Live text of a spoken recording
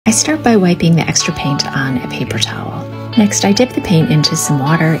I start by wiping the extra paint on a paper towel. Next, I dip the paint into some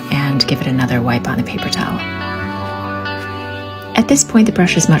water and give it another wipe on a paper towel. At this point, the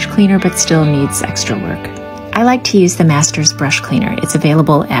brush is much cleaner, but still needs extra work. I like to use the Masters Brush Cleaner. It's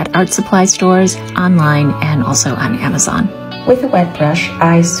available at art supply stores, online, and also on Amazon. With a wet brush,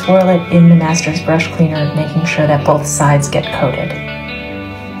 I swirl it in the Masters Brush Cleaner, making sure that both sides get coated.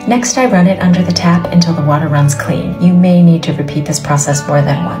 Next, I run it under the tap until the water runs clean. You may need to repeat this process more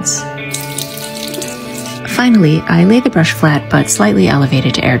than once. Finally, I lay the brush flat but slightly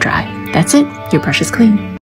elevated to air dry. That's it, your brush is clean.